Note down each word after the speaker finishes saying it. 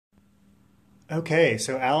Okay,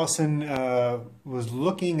 so Allison was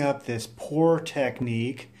looking up this pour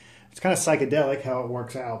technique. It's kind of psychedelic how it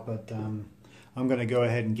works out, but I'm going to go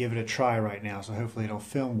ahead and give it a try right now, so hopefully it'll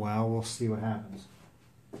film well. We'll see what happens.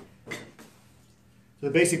 So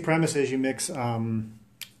the basic premise is you mix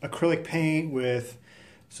acrylic paint with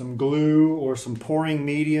some glue or some pouring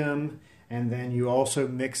medium, and then you also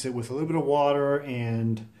mix it with a little bit of water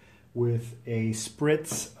and with a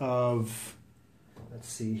spritz of, let's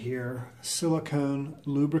see here, silicone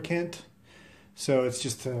lubricant. So it's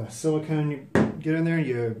just silicone, you get in there,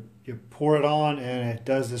 you pour it on, and it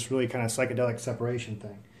does this really kind of psychedelic separation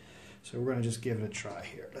thing. So we're going to just give it a try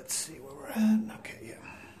here. Let's see where we're at. Okay, yeah.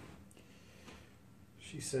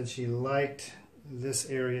 She said she liked this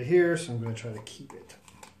area here, so I'm going to try to keep it.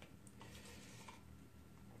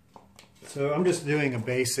 So I'm just doing a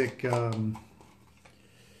basic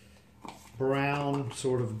brown,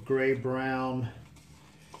 sort of gray brown,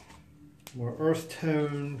 more earth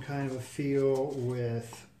tone kind of a feel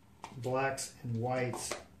with blacks and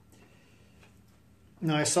whites.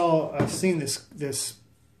 Now I've seen this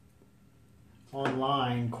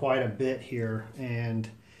online quite a bit here, and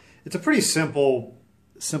it's a pretty simple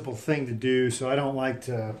thing to do, so I don't like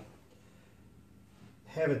to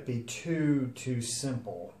have it be too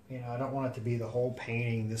simple. You know, I don't want it to be the whole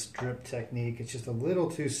painting, this drip technique. It's just a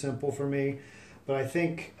little too simple for me. But I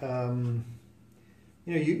think you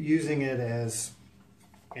know, using it as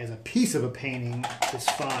a piece of a painting is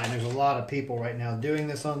fine. There's a lot of people right now doing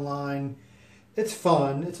this online. It's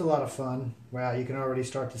fun. It's a lot of fun. Wow, you can already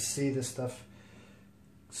start to see this stuff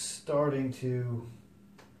starting to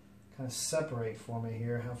kind of separate for me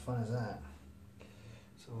here. How fun is that?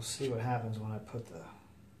 So we'll see what happens when I put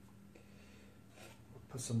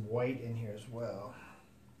some white in here as well.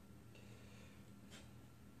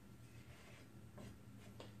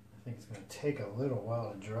 I think it's going to take a little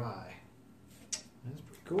while to dry. That's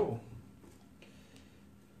pretty cool.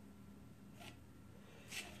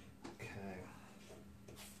 Okay.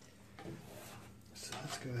 So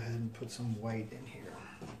let's go ahead and put some white in here.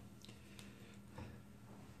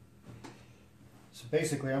 So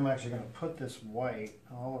basically I'm actually going to put this white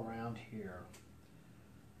all around here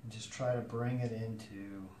and just try to bring it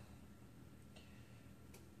into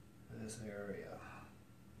this area.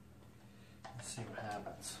 Let's see what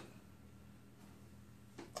happens.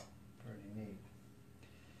 Pretty neat.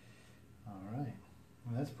 Alright,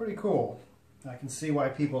 well, that's pretty cool. I can see why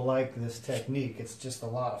people like this technique. It's just a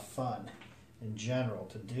lot of fun in general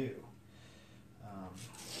to do.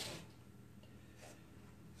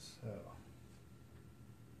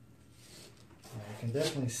 I can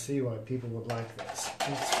definitely see why people would like this.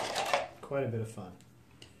 It's quite a bit of fun.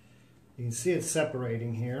 You can see it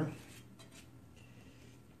separating here.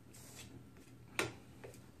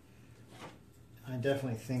 I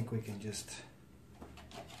definitely think we can just,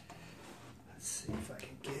 let's see if I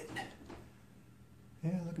can get,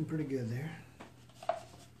 yeah, looking pretty good there.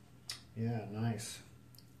 Yeah, nice.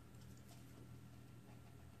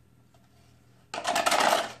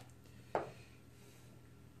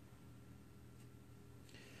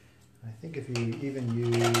 I think if you even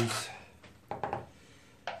use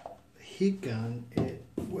the heat gun, it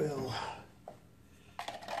will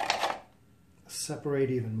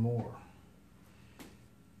separate even more.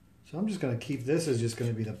 So I'm just going to keep this as just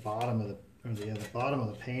going to be the bottom of the bottom of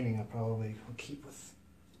the painting. I probably will keep with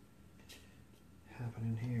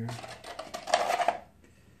happening here.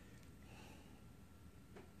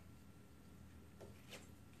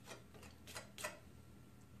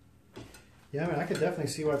 Yeah, I mean, I could definitely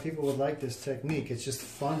see why people would like this technique. It's just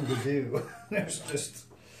fun to do. There's just...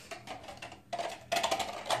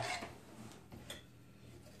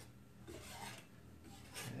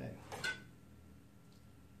 Okay.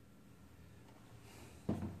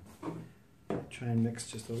 Try and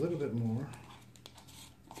mix just a little bit more.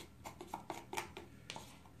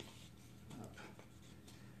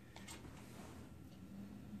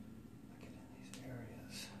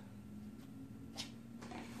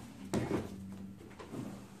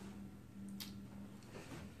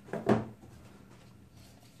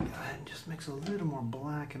 Just mix a little more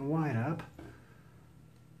black and white up.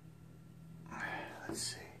 Let's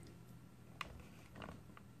see.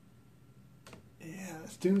 Yeah,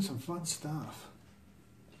 it's doing some fun stuff.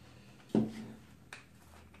 Like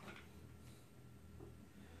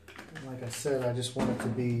I said, I just want it to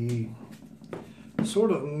be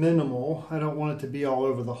sort of minimal. I don't want it to be all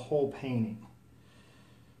over the whole painting.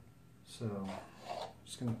 So I'm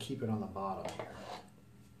just going to keep it on the bottom here.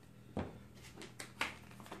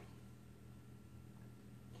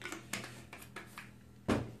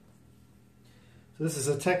 So this is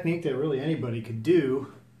a technique that really anybody could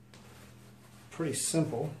do. pretty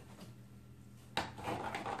simple.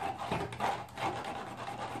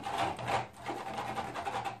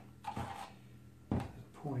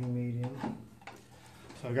 Pointing medium.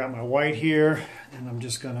 So I've got my white here, and I'm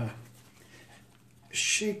just going to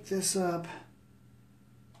shake this up,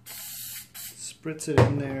 spritz it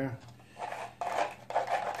in there.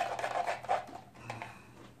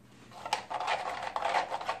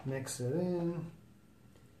 Mix it in,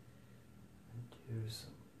 and do some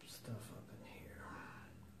stuff up in here.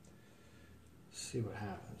 See what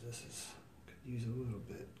happens. This is, could use a little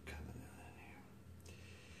bit coming in here.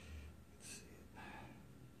 Let's see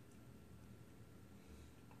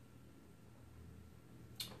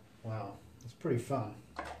it. Wow, it's pretty fun.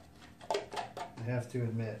 I have to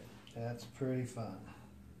admit, that's pretty fun.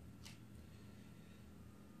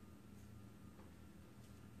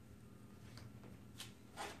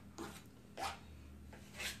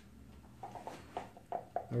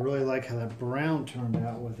 I really like how that brown turned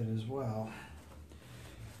out with it as well.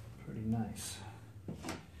 Pretty nice.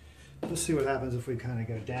 Let's see what happens if we kind of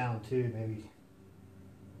go down too, maybe.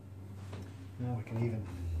 Now we can even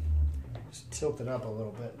just tilt it up a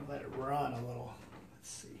little bit and let it run a little. Let's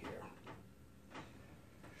see here.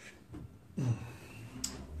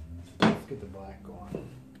 Let's get the black going.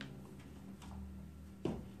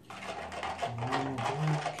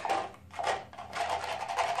 Black.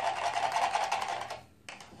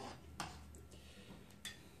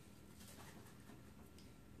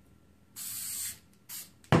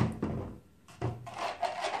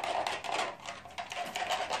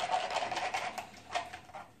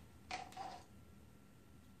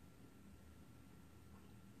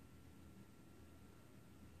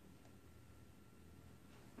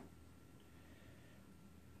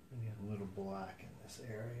 Black in this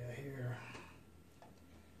area here.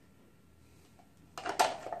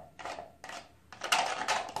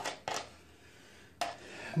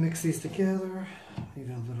 Mix these together,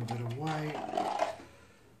 even a little bit of white,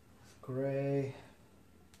 gray.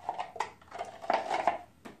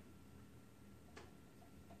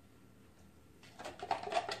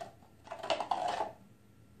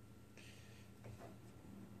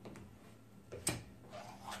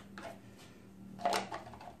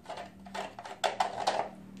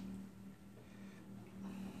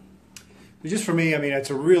 Just for me, I mean, it's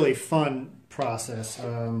a really fun process.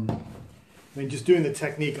 I mean, just doing the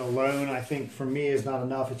technique alone, I think for me is not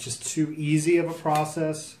enough. It's just too easy of a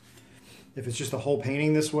process if it's just a whole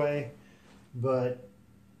painting this way. But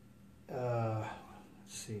let's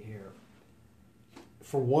see here.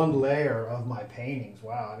 For one layer of my paintings,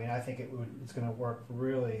 wow, I mean, I think it's going to work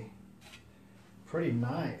really pretty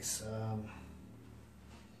nice.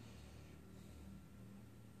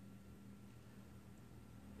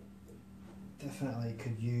 Definitely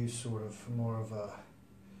could use sort of more of a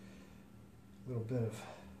little bit of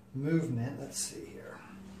movement. Let's see here.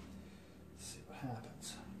 Let's see what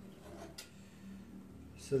happens.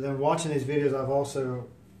 So then watching these videos, I've also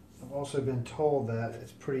been told that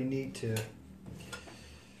it's pretty neat to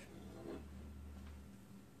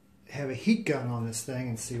have a heat gun on this thing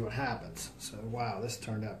and see what happens. So wow, this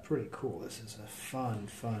turned out pretty cool. This is a fun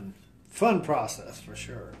process for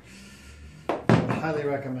sure. I highly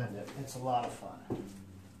recommend it. It's a lot of fun.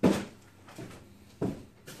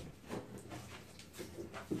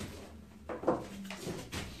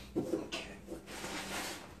 Okay.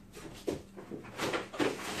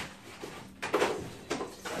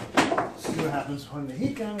 See what happens when the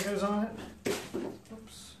heat gun goes on it.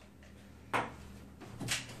 Oops.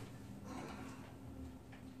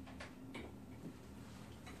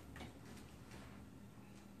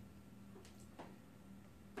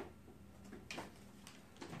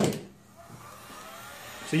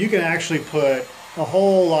 So you can actually put a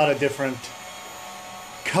whole lot of different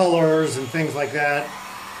colors and things like that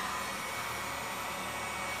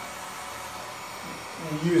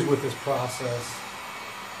and use with this process.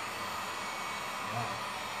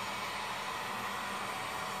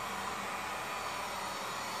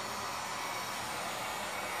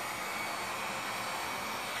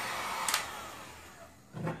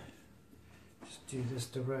 Wow. Just do this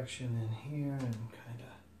direction in here and kind of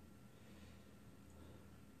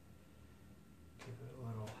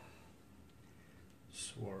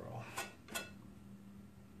swirl.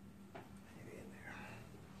 Maybe in there.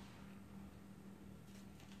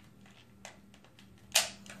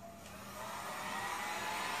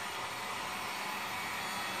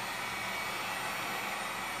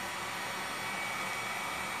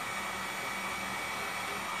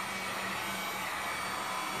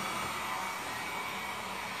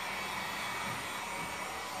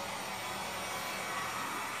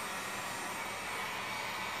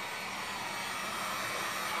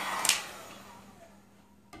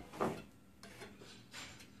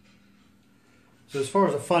 So as far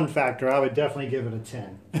as a fun factor, I would definitely give it a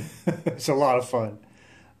 10. It's a lot of fun.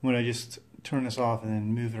 I'm going to just turn this off and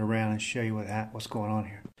then move it around and show you what's going on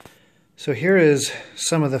here. So here is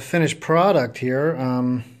some of the finished product here.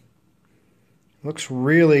 Looks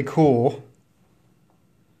really cool.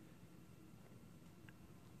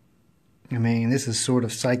 I mean, this is sort of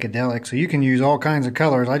psychedelic, so you can use all kinds of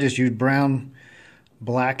colors. I just used brown,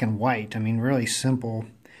 black, and white. I mean, really simple.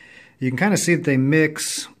 You can kind of see that they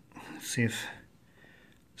mix. Let's see if...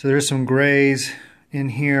 So there's some grays in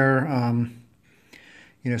here.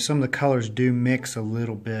 You know, some of the colors do mix a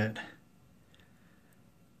little bit.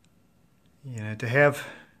 You know, to have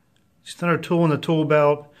just another tool in the tool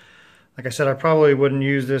belt. Like I said, I probably wouldn't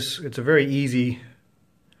use this. It's a very easy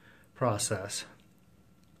process.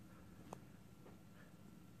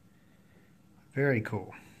 Very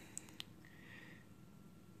cool.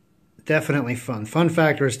 Definitely fun. Fun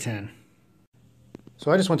factor is 10. So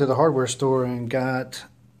I just went to the hardware store and got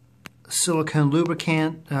silicone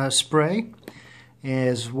lubricant spray,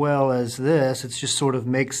 as well as this. It just sort of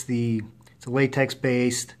makes it's a latex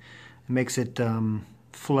based. It makes it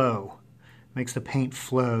flow. Makes the paint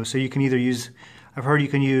flow. So you can either use, I've heard you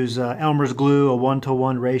can use Elmer's glue, a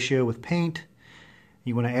 1-to-1 ratio with paint.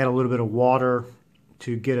 You want to add a little bit of water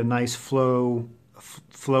to get a nice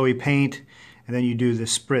flowy paint, and then you do the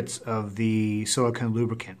spritz of the silicone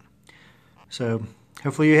lubricant. So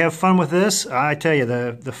hopefully you have fun with this. I tell you,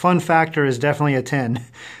 the fun factor is definitely a 10.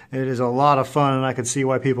 It is a lot of fun, and I can see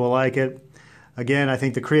why people like it. Again, I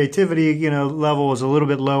think the creativity, level is a little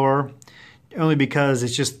bit lower, only because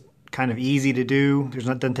it's just kind of easy to do.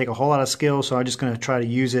 Doesn't take a whole lot of skill, so I'm just going to try to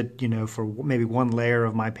use it, for maybe one layer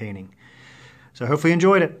of my painting. So hopefully you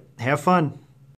enjoyed it. Have fun.